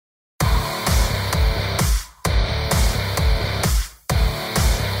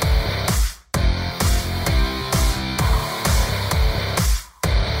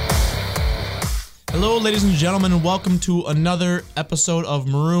Hello, ladies and gentlemen, and welcome to another episode of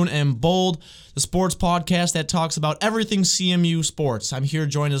Maroon and Bold, the sports podcast that talks about everything CMU sports. I'm here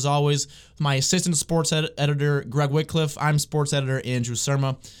joined, as always, with my assistant sports editor, Greg Whitcliffe. I'm sports editor, Andrew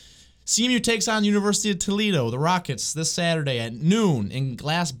Surma. CMU takes on University of Toledo, the Rockets, this Saturday at noon in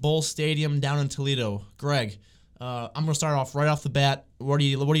Glass Bowl Stadium down in Toledo. Greg, I'm going to start off right off the bat. What are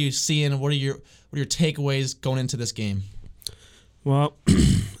you seeing? What are your takeaways going into this game? Well,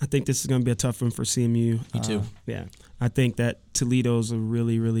 I think this is going to be a tough one for CMU. Me too. Yeah. I think that Toledo's a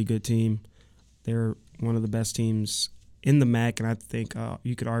really, really good team. They're one of the best teams in the MAC, and I think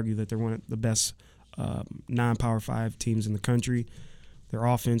you could argue that they're one of the best non-Power 5 teams in the country. Their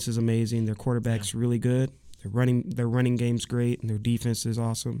offense is amazing. Their quarterback's really good. Their running game's great, and their defense is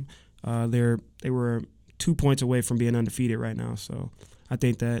awesome. They were 2 points away from being undefeated right now, so I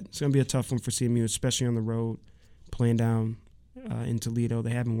think that it's going to be a tough one for CMU, especially on the road, playing down in Toledo.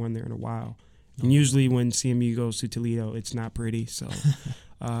 They haven't won there in a while. And usually when CMU goes to Toledo, it's not pretty. So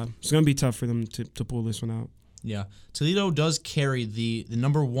it's going to be tough for them to pull this one out. Yeah. Toledo does carry the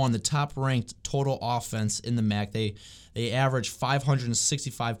number one, the top-ranked total offense in the MAC. They average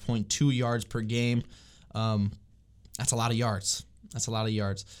 565.2 yards per game. That's a lot of yards.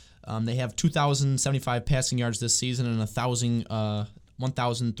 They have 2,075 passing yards this season and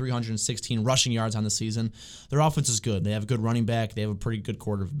 1,316 rushing yards on the season. Their offense is good. They have a good running back. They have a pretty good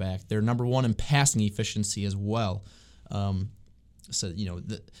quarterback. They're number one in passing efficiency as well. So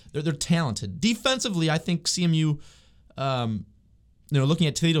they're talented. Defensively, I think CMU, looking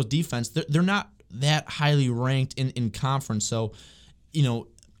at Toledo's defense, they're not that highly ranked in conference. So,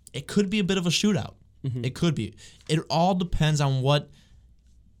 it could be a bit of a shootout. Mm-hmm. It could be. It all depends on what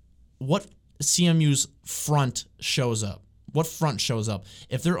CMU's front shows up. What front shows up?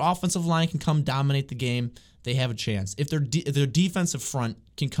 If their offensive line can come dominate the game, they have a chance. If their defensive front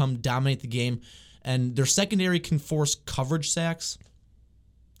can come dominate the game, and their secondary can force coverage sacks,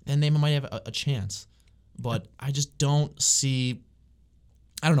 then they might have a chance. But I just don't see.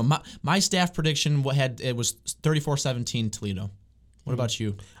 I don't know. My staff prediction was 34-17 Toledo. What about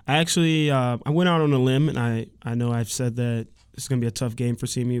you? I actually I went out on a limb, and I know I've said that it's going to be a tough game for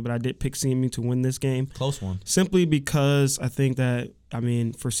CMU, but I did pick CMU to win this game. Close one. Simply because I think that, for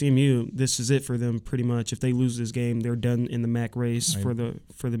CMU, this is it for them pretty much. If they lose this game, they're done in the MAC race for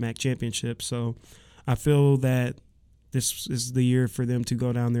the MAC championship. So I feel that this is the year for them to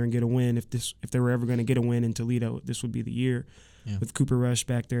go down there and get a win. If they were ever going to get a win in Toledo, this would be the year. Yeah. With Cooper Rush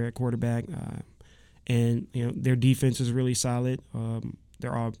back there at quarterback. And their defense is really solid.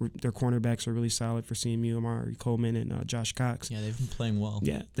 Their cornerbacks are really solid for CMU, Amari Coleman and Josh Cox. Yeah, they've been playing well.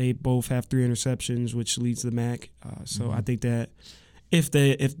 Yeah, they both have 3 interceptions, which leads the MAC. So I think that if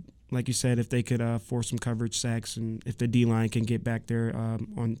like you said, if they could force some coverage sacks, and if the D-line can get back there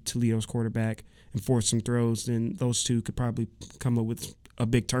on Toledo's quarterback and force some throws, then those two could probably come up with a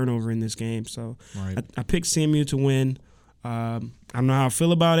big turnover in this game. So I picked CMU to win. I don't know how I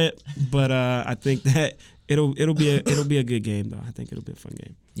feel about it, but I think that it'll be a good game, though. I think it'll be a fun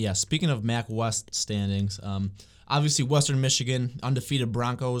game. Yeah. Speaking of MAC West standings, obviously Western Michigan undefeated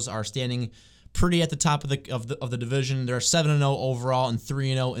Broncos are standing pretty at the top of the division. They're 7-0 overall and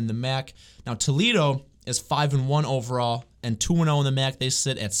 3-0 in the MAC. Now Toledo is 5-1 overall and 2-0 in the MAC. They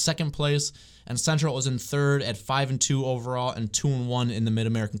sit at second place, and Central is in third at 5-2 overall and 2-1 in the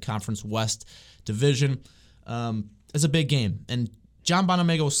Mid-American Conference West division. It's a big game, and John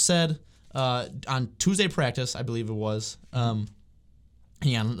Bonamego said on Tuesday practice, I believe it was. Hang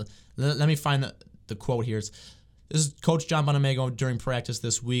on, let me find the quote here. This is Coach John Bonamego during practice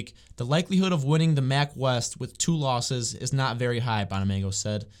this week. The likelihood of winning the MAC West with 2 losses is not very high, Bonamego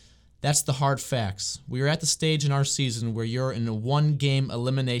said. That's the hard facts. We are at the stage in our season where you're in a 1-game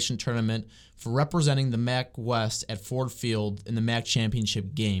elimination tournament for representing the MAC West at Ford Field in the MAC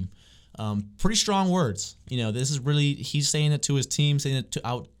championship game. Pretty strong words. This is really, he's saying it to his team, saying it to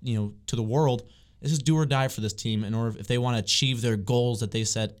the world. This is do or die for this team in order if they want to achieve their goals that they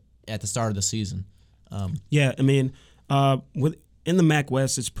set at the start of the season. In the MAC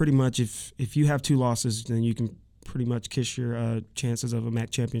West, it's pretty much if you have 2 losses, then you can pretty much kiss your chances of a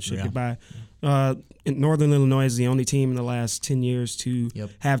MAC championship goodbye. Northern Illinois is the only team in the last 10 years to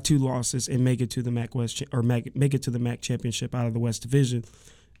have 2 losses and make it to the MAC West make it to the MAC championship out of the West Division.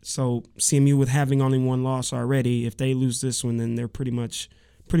 So CMU, with having only 1 loss already, if they lose this one, then they're pretty much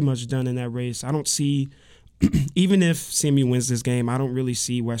done in that race. I don't see, even if CMU wins this game, I don't really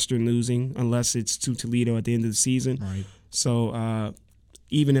see Western losing unless it's to Toledo at the end of the season. Right. So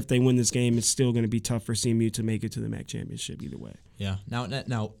even if they win this game, it's still going to be tough for CMU to make it to the MAC championship either way. Yeah.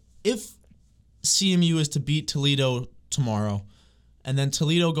 Now, if CMU is to beat Toledo tomorrow, and then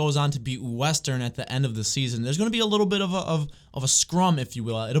Toledo goes on to beat Western at the end of the season. There's going to be a little bit of a scrum, if you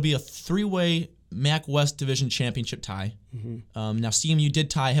will. It'll be a 3-way MAC West Division Championship tie. Now CMU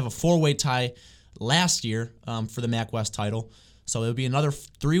did have a 4-way tie last year for the MAC West title, so it'll be another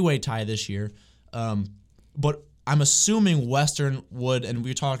 3-way tie this year. But I'm assuming Western would, and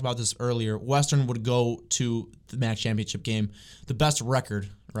we talked about this earlier, Western would go to the MAC championship game, the best record,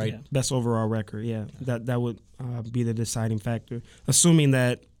 right? Yeah, best overall record, yeah. That would be the deciding factor. Assuming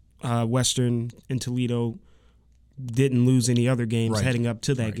that Western and Toledo didn't lose any other games heading up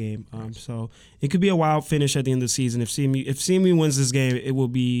to that game. So it could be a wild finish at the end of the season. If CMU wins this game, it will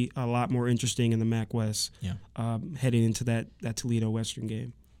be a lot more interesting in the MAC West heading into that Toledo Western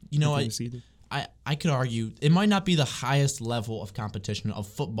game. You know, I could argue it might not be the highest level of competition of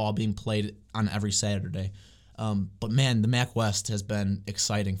football being played on every Saturday. But, man, the MAC West has been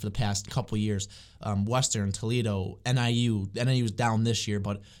exciting for the past couple of years. Western, Toledo, NIU. NIU is down this year,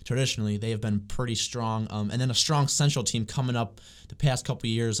 but traditionally they have been pretty strong. And then a strong Central team coming up the past couple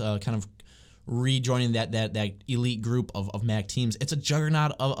of years, kind of rejoining that elite group of MAC teams. It's a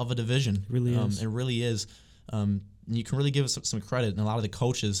juggernaut of a division. It really is. It really is. You can really give us some credit, and a lot of the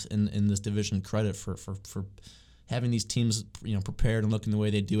coaches in this division credit for having these teams, prepared and looking the way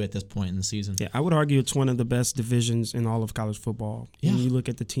they do at this point in the season. Yeah, I would argue it's one of the best divisions in all of college football. Yeah. When you look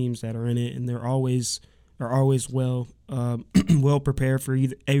at the teams that are in it, and they're always well well prepared for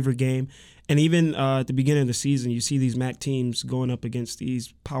every game. And even at the beginning of the season, you see these MAC teams going up against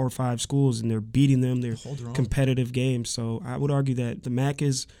these Power 5 schools, and they're beating them. They're competitive games. So I would argue that the MAC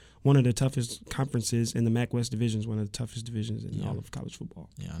is one of the toughest conferences, and the MAC West division is one of the toughest divisions in all of college football.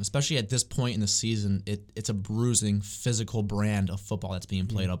 Yeah, and especially at this point in the season, it's a bruising, physical brand of football that's being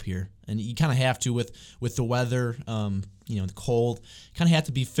played up here. And you kind of have to with the weather, the cold, kind of have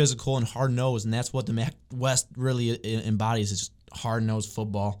to be physical and hard-nosed, and that's what the MAC West really embodies, is just hard-nosed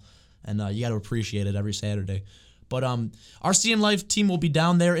football. And you got to appreciate it every Saturday. But our CM Life team will be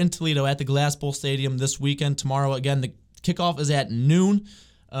down there in Toledo at the Glass Bowl Stadium this weekend. Tomorrow, again, the kickoff is at noon.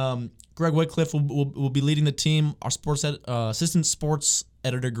 Greg Whitcliffe will be leading the team. Our assistant sports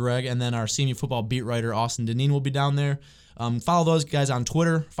editor, Greg, and then our CMU football beat writer, Austin Deneen, will be down there. Follow those guys on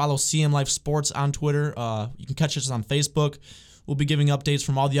Twitter. Follow CM Life Sports on Twitter. You can catch us on Facebook. We'll be giving updates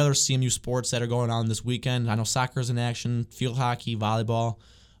from all the other CMU sports that are going on this weekend. I know soccer's in action, field hockey, volleyball.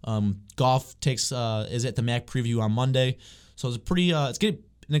 Golf is at the MAC preview on Monday. So it's it's getting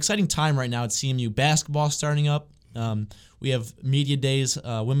an exciting time right now at CMU. Basketball starting up. We have media days.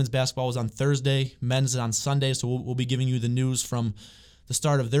 Women's basketball is on Thursday. Men's is on Sunday. So we'll be giving you the news from the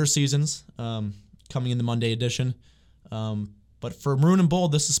start of their seasons coming in the Monday edition. But for Maroon and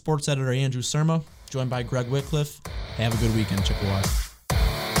Bold, this is sports editor Andrew Surma, joined by Greg Whitcliffe. Have a good weekend, Chippewas.